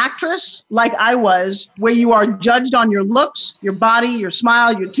an actress like I was, where you are judged on your looks, your body, your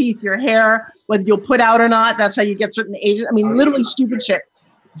smile, your teeth, your hair, whether you'll put out or not. That's how you get certain ages. I mean, literally stupid shit.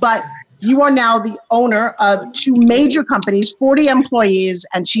 But you are now the owner of 2 major companies, 40 employees,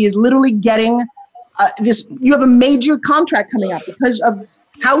 and she is literally getting this. You have a major contract coming up because of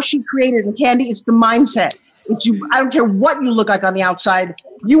how she created. And Candy, it's the mindset. I don't care what you look like on the outside.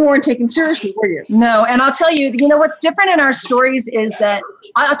 You weren't taken seriously, were you? No. And I'll tell you, what's different in our stories is that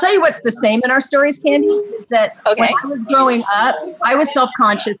I'll tell you what's the same in our stories, Candy, that when I was growing up, I was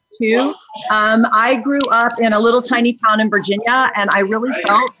self-conscious too. I grew up in a little tiny town in Virginia, and I really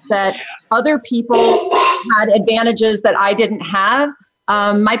felt that other people had advantages that I didn't have.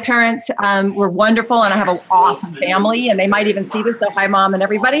 My parents were wonderful, and I have an awesome family, and they might even see this, so hi, Mom and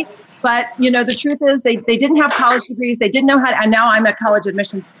everybody. But, the truth is they didn't have college degrees. They didn't know how to, and now I'm a college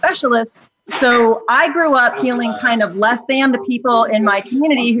admissions specialist. So I grew up feeling kind of less than the people in my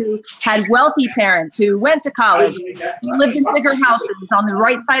community who had wealthy parents, who went to college, who lived in bigger houses on the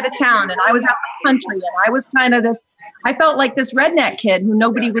right side of town. And I was out in the country, and I was kind of I felt like this redneck kid who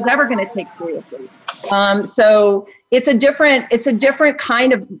nobody was ever going to take seriously. So it's a different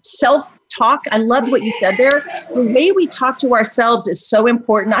kind of self-talk. I loved what you said there. The way we talk to ourselves is so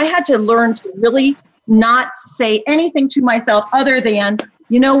important. I had to learn to really not say anything to myself other than,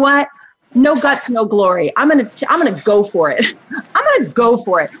 you know what? No guts, no glory. I'm gonna go for it. I'm gonna go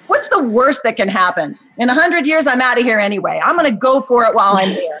for it. What's the worst that can happen? In 100 years, I'm out of here anyway. I'm gonna go for it while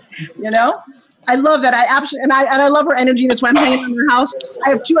I'm here. You know? I love that. I absolutely, and I love her energy. That's why I'm hanging in her house. I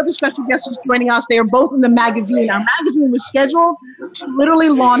have 2 other special guests joining us. They are both in the magazine. Our magazine was scheduled to literally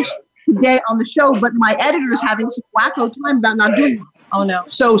launch today on the show, but my editor is having some wacko time about not doing it. Oh no.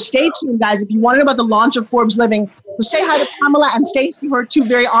 So stay tuned, guys. If you want to know about the launch of Forbes Living, so say hi to Pamela and Stacey, who are 2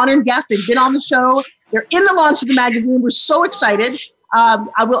 very honored guests. They've been on the show. They're in the launch of the magazine. We're so excited.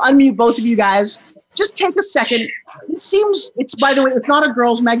 I will unmute both of you guys. Just take a second. By the way, it's not a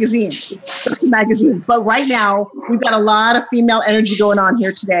girls' magazine. It's just a magazine. But right now, we've got a lot of female energy going on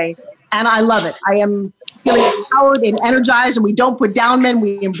here today. And I love it. I am feeling empowered and energized, and we don't put down men.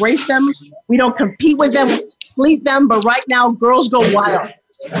 We embrace them. We don't compete with them. We complete them. But right now, girls go wild.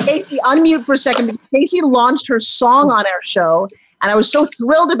 Stacey, unmute for a second, because Stacey launched her song on our show, and I was so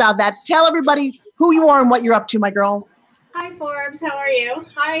thrilled about that. Tell everybody who you are and what you're up to, my girl. Hi, Forbes. How are you?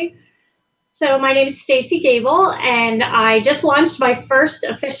 Hi. So my name is Stacey Gable, and I just launched my first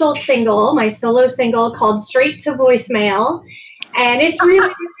official single, my solo single called Straight to Voicemail. And it's really,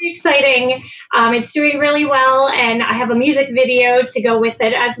 really exciting. It's doing really well, and I have a music video to go with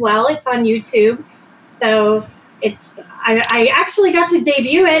it as well. It's on YouTube. So I actually got to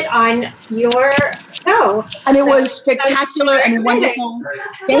debut it on your show. And it was spectacular and wonderful.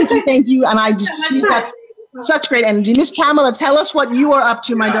 Thank you. And she's got such great energy. Miss Pamela, tell us what you are up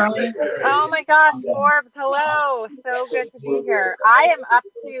to, my darling. Oh my gosh, Forbes, hello. So good to be here. I am up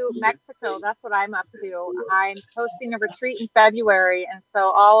to Mexico. That's what I'm up to. I'm hosting a retreat in February. And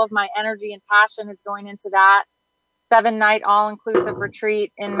so all of my energy and passion is going into that 7-night all-inclusive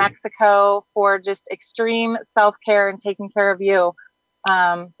retreat in Mexico for just extreme self-care and taking care of you.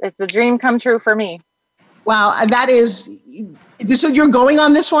 It's a dream come true for me. Wow. And that is, so you're going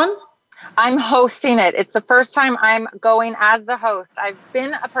on this one? I'm hosting it. It's the first time I'm going as the host. I've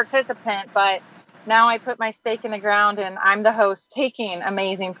been a participant, but now I put my stake in the ground and I'm the host, taking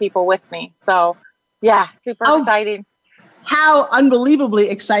amazing people with me. So yeah, super exciting. How unbelievably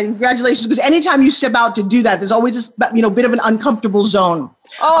exciting. Congratulations. Because anytime you step out to do that, there's always this, bit of an uncomfortable zone.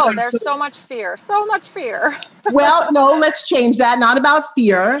 Oh, there's so much fear. So much fear. Well, no, let's change that. Not about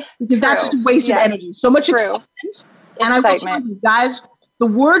fear, because that's just a waste of energy. So much excitement. And I will tell you guys, the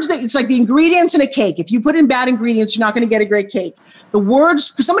words it's like the ingredients in a cake. If you put in bad ingredients, you're not going to get a great cake. The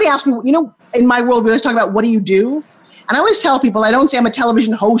words, because somebody asked me, in my world, we always talk about what do you do? And I always tell people, I don't say I'm a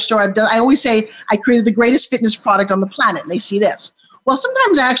television host I always say I created the greatest fitness product on the planet. And they see this. Well,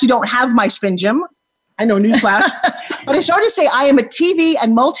 sometimes I actually don't have my spin gym. I know, newsflash. But I started to say I am a TV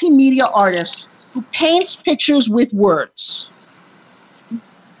and multimedia artist who paints pictures with words.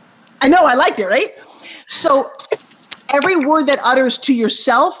 I know, I liked it, right? So every word that utters to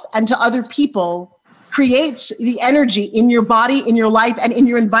yourself and to other people creates the energy in your body, in your life, and in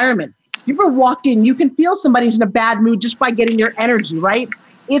your environment. You ever walked in, you can feel somebody's in a bad mood just by getting their energy, right?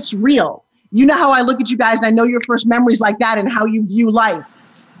 It's real. You know how I look at you guys, and I know your first memories like that and how you view life.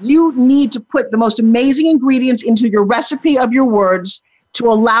 You need to put the most amazing ingredients into your recipe of your words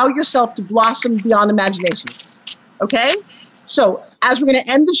to allow yourself to blossom beyond imagination. Okay? So as we're going to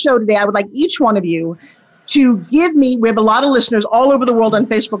end the show today, I would like each one of you to give me, we have a lot of listeners all over the world on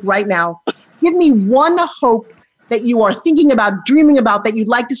Facebook right now, give me one hope that you are thinking about, dreaming about, that you'd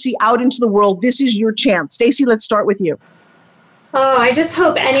like to see out into the world. This is your chance. Stacey, let's start with you. Oh, I just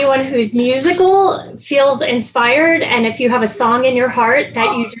hope anyone who's musical feels inspired. And if you have a song in your heart,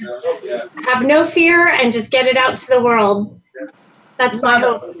 that you just have no fear and just get it out to the world. That's my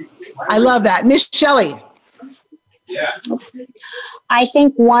hope. I love that. Miss Shelley. I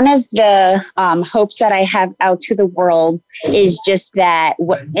think one of the hopes that I have out to the world is just that,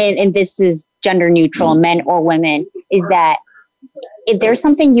 and this is gender neutral, men or women, is that if there's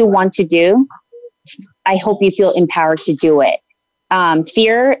something you want to do, I hope you feel empowered to do it.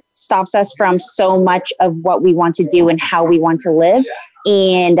 Fear stops us from so much of what we want to do and how we want to live.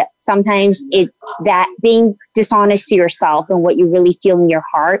 And sometimes it's that being dishonest to yourself and what you really feel in your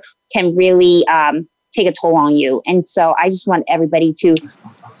heart can really take a toll on you. And so I just want everybody to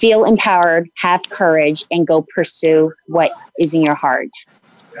feel empowered, have courage, and go pursue what is in your heart.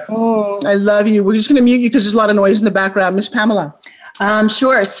 Oh, I love you. We're just going to mute you because there's a lot of noise in the background. Miss Pamela.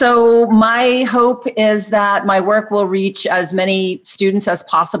 Sure. So my hope is that my work will reach as many students as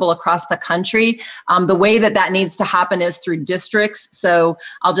possible across the country. The way that needs to happen is through districts. So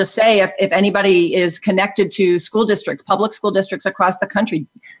I'll just say if anybody is connected to school districts, public school districts across the country,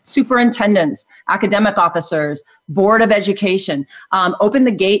 superintendents, academic officers, Board of Education,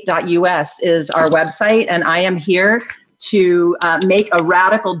 openthegate.us is our website. And I am here to make a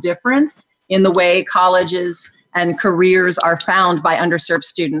radical difference in the way colleges and careers are found by underserved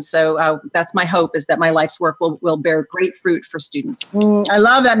students. So that's my hope, is that my life's work will bear great fruit for students. I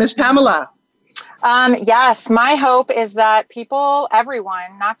love that. Miss Pamela. Yes, my hope is that people,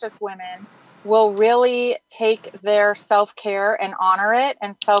 everyone, not just women, will really take their self-care and honor it.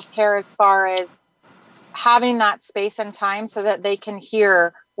 And self-care as far as having that space and time so that they can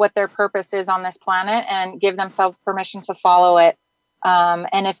hear what their purpose is on this planet and give themselves permission to follow it.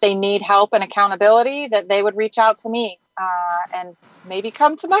 And if they need help and accountability, that they would reach out to me and maybe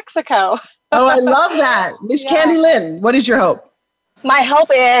come to Mexico. Oh, I love that. Miss Candy Lynn, what is your hope? My hope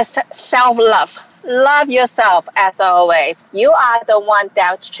is self-love. Love yourself as always. You are the one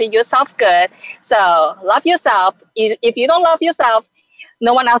that treat yourself good. So love yourself. If you don't love yourself,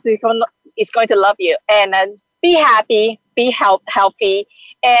 no one else is going to love you. And be happy, be healthy.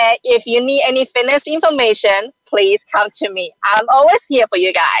 And if you need any fitness information, please come to me. I'm always here for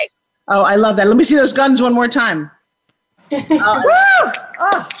you guys. Oh, I love that. Let me see those guns one more time. Wow.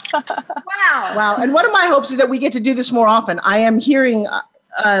 Wow. And one of my hopes is that we get to do this more often. I am hearing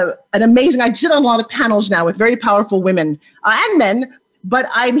I sit on a lot of panels now with very powerful women and men, but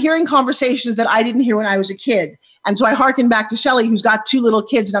I'm hearing conversations that I didn't hear when I was a kid. And so I hearken back to Shelley, who's got 2 little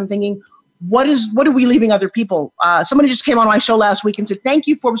kids, and I'm thinking, what are we leaving other people? Somebody just came on my show last week and said, thank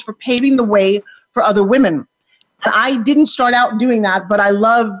you, Forbes, for paving the way for other women. And I didn't start out doing that, but I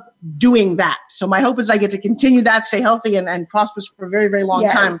love doing that. So my hope is that I get to continue that, stay healthy and prosperous for a very, very long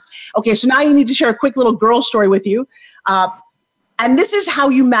time. Okay, so now you need to share a quick little girl story with you. And this is how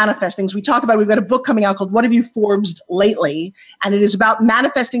you manifest things. We talk about, we've got a book coming out called What Have You Forbesed Lately? And it is about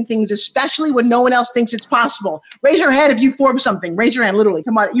manifesting things, especially when no one else thinks it's possible. Raise your hand if you Forbes something. Raise your hand, literally.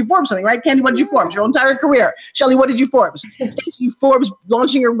 Come on. You Forbes something, right? Candy, what did you Forbes? Your entire career. Shelley, what did you Forbes? Stacey, you Forbes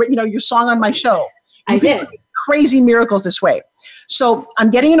launching your song on my show. I did. Crazy miracles this way. So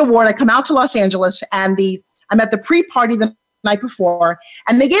I'm getting an award. I come out to Los Angeles, and I'm at the pre-party the night before,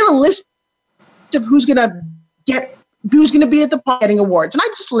 and they gave a list of who's going to be at the party getting awards. And I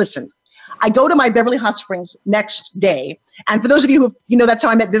just listen. I go to my Beverly Hot Springs next day. And for those of you who that's how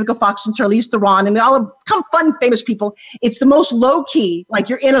I met Vivica Fox and Charlize Theron and all of fun, famous people. It's the most low key, like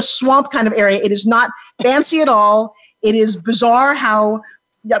you're in a swamp kind of area. It is not fancy at all. It is bizarre how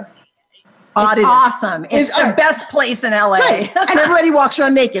odd it's awesome. It's the best place in LA. Right. And everybody walks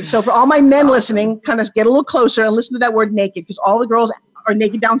around naked. So for all my men listening, kind of get a little closer and listen to that word naked, because all the girls are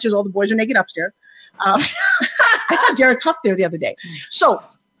naked downstairs. All the boys are naked upstairs. I saw Jared Huff there the other day. So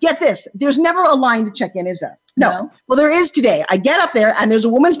get this. There's never a line to check in, is there? No. Well, there is today. I get up there and there's a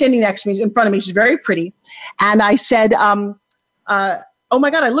woman standing next to me, in front of me. She's very pretty. And I said, oh my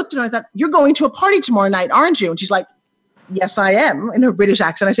God, I looked at her and I thought, you're going to a party tomorrow night, aren't you? And she's like, yes, I am, in her British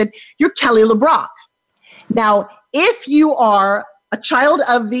accent. I said, you're Kelly LeBrock. Now, if you are a child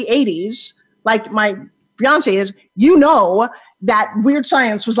of the 80s, like my fiance is, you know that Weird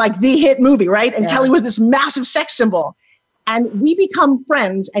Science was like the hit movie, right? And Kelly was this massive sex symbol. And we become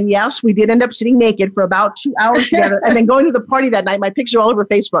friends. And yes, we did end up sitting naked for about 2 hours together and then going to the party that night. My picture all over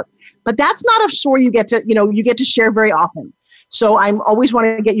Facebook. But that's not a story you get to share very often. So I'm always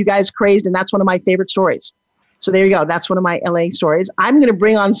wanting to get you guys crazed. And that's one of my favorite stories. So there you go. That's one of my LA stories. I'm going to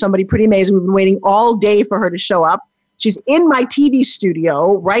bring on somebody pretty amazing. We've been waiting all day for her to show up. She's in my TV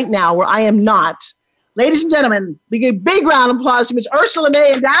studio right now where I am not. Ladies and gentlemen, we give a big round of applause to Miss Ursula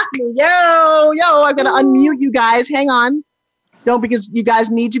May and Daphne. Yo, I've got to unmute you guys. Hang on. Because you guys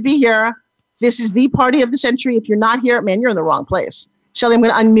need to be here. This is the party of the century. If you're not here, man, you're in the wrong place. Shelley, I'm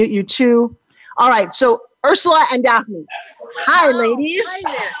going to unmute you too. All right. So Ursula and Daphne. Hi, ladies.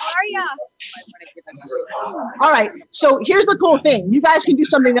 Hi there. How are you? All right. So here's the cool thing. You guys can do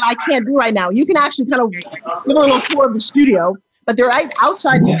something that I can't do right now. You can actually kind of give a little tour of the studio, but they're right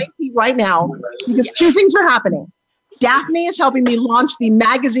outside in St. Pete right now because 2 things are happening. Daphne is helping me launch the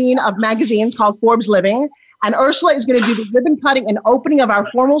magazine of magazines called Forbes Living. And Ursula is going to do the ribbon cutting and opening of our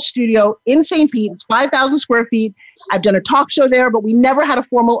formal studio in St. Pete. It's 5,000 square feet. I've done a talk show there, but we never had a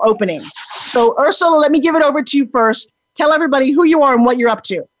formal opening. So Ursula, let me give it over to you first. Tell everybody who you are and what you're up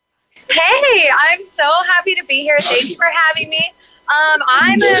to. Hey, I'm so happy to be here. Thank you for having me.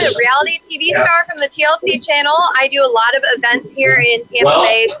 I'm a reality TV star from the TLC channel. I do a lot of events here in Tampa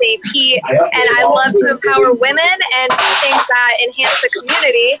Bay, St. Pete, and I love to empower women and do things that enhance the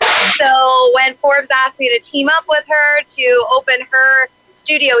community. So when Forbes asked me to team up with her to open her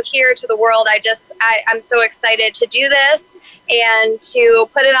studio here to the world, I'm so excited to do this and to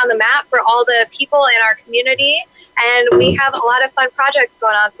put it on the map for all the people in our community. And we have a lot of fun projects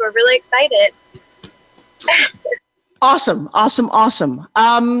going on, so we're really excited. Awesome.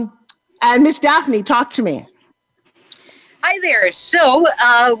 And Miss Daphne, talk to me. Hi there. So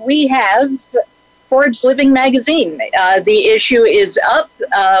we have Forbes Living Magazine. The issue is up.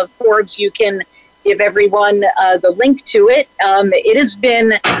 Forbes, you can give everyone the link to it. It has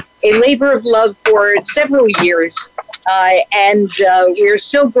been a labor of love for several years. And we're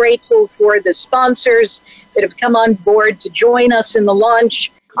so grateful for the sponsors that have come on board to join us in the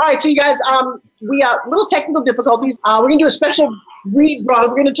launch. All right, so you guys, we have little technical difficulties. We're going to do a special read. We're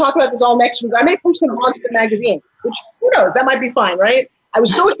going to talk about this all next week. I may post them onto the magazine, which, who knows, that might be fine, right? I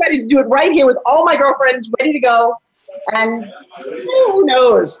was so excited to do it right here with all my girlfriends ready to go, and who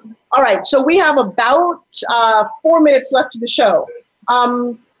knows? All right, so we have about 4 minutes left of the show.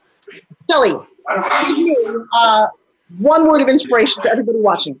 Shelly, one word of inspiration to everybody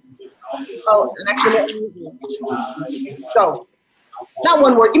watching. Oh, and actually, go. Not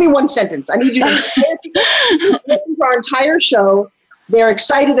one word. Give me one sentence. I need you to listen to our entire show. They're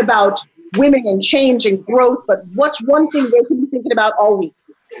excited about women and change and growth, but what's one thing they can be thinking about all week?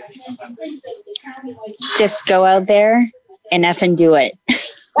 Just go out there and effing do it.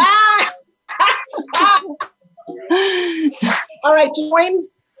 All right, join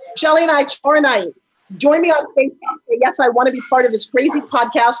Shelly and I tomorrow night. Join me on Facebook. Say, yes, I want to be part of this crazy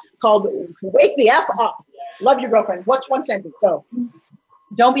podcast called Wake the F Up. Love your girlfriend. What's one sentence? Go.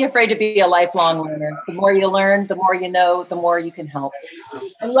 Don't be afraid to be a lifelong learner. The more you learn, the more you know, the more you can help.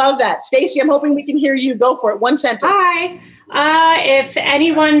 I love that. Stacy, I'm hoping we can hear you. Go for it. One sentence. Hi. If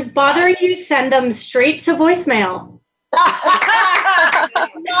anyone's bothering you, send them straight to voicemail.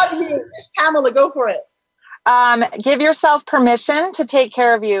 Love you. Miss Pamela, go for it. Give yourself permission to take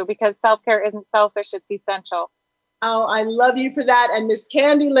care of you, because self-care isn't selfish, it's essential. Oh, I love you for that. And Miss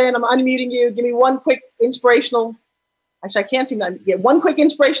Candy Lynn, I'm unmuting you. Give me one quick inspirational, actually I can't seem to get one quick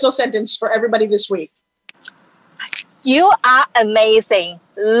inspirational sentence for everybody this week. You are amazing.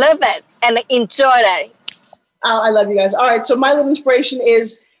 Live it and enjoy it. Oh, I love you guys. All right, so my little inspiration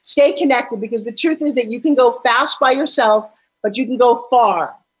is stay connected, because the truth is that you can go fast by yourself, but you can go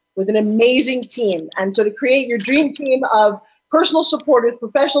far with an amazing team. And so to create your dream team of personal supporters,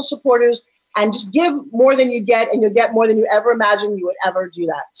 professional supporters, and just give more than you get, and you'll get more than you ever imagined you would ever do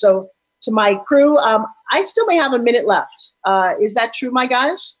that. So to my crew, I still may have a minute left. Is that true, my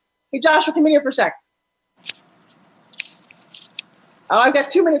guys? Hey, Joshua, come in here for a sec. Oh, I've got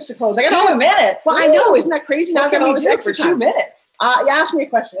 2 minutes to close. I got 2 minutes. Well, I know. Isn't that crazy? Now I've got all this extra for time. 2 minutes. Ask me a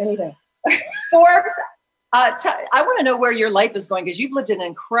question, anything. Forbes, I want to know where your life is going, because you've lived an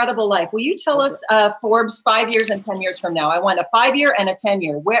incredible life. Will you tell us, Forbes, 5 years and 10 years from now? I want a 5-year and a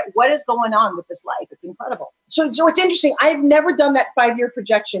 10-year. What is going on with this life? It's incredible. So it's interesting. I've never done that 5-year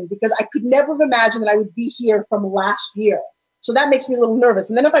projection, because I could never have imagined that I would be here from last year. So that makes me a little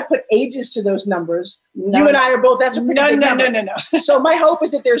nervous. And then if I put ages to those numbers, you and I are both, that's a pretty big number. No. So my hope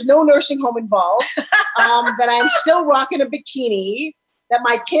is that there's no nursing home involved, that I'm still rocking a bikini, that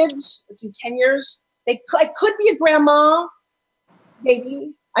my kids, 10 years, I could be a grandma,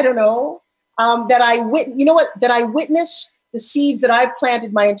 maybe, I don't know, that I witness the seeds that I've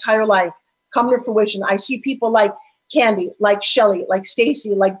planted my entire life come to fruition. I see people like Candy, like Shelly, like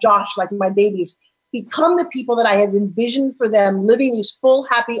Stacy, like Josh, like my babies, become the people that I have envisioned for them, living these full,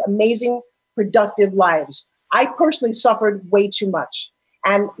 happy, amazing, productive lives. I personally suffered way too much.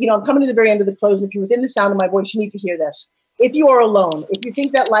 And, I'm coming to the very end of the close. And if you're within the sound of my voice, you need to hear this. If you are alone, if you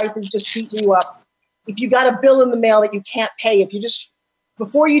think that life is just beating you up, if you got a bill in the mail that you can't pay, if you just,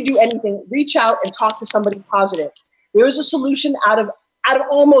 before you do anything, reach out and talk to somebody positive. There is a solution out of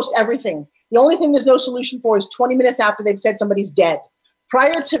almost everything. The only thing there's no solution for is 20 minutes after they've said somebody's dead.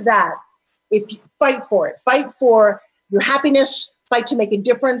 Prior to that, if you fight for it, fight for your happiness, fight to make a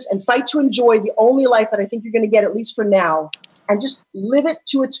difference, and fight to enjoy the only life that I think you're going to get, at least for now, and just live it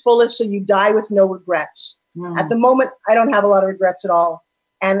to its fullest so you die with no regrets. At the moment, I don't have a lot of regrets at all.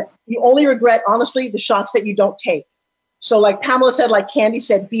 And you only regret, honestly, the shots that you don't take. So like Pamela said, like Candy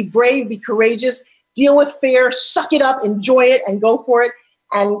said, be brave, be courageous, deal with fear, suck it up, enjoy it, and go for it.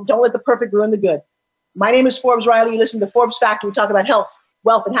 And don't let the perfect ruin the good. My name is Forbes Riley. You listen to Forbes Factor. We talk about health,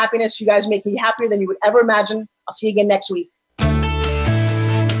 wealth, and happiness. You guys make me happier than you would ever imagine. I'll see you again next week.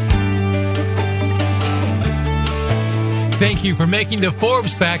 Thank you for making the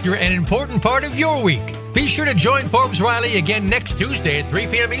Forbes Factor an important part of your week. Be sure to join Forbes Riley again next Tuesday at 3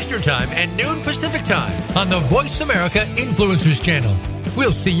 p.m. Eastern Time and noon Pacific Time on the Voice America Influencers Channel.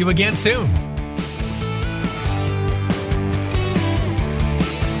 We'll see you again soon.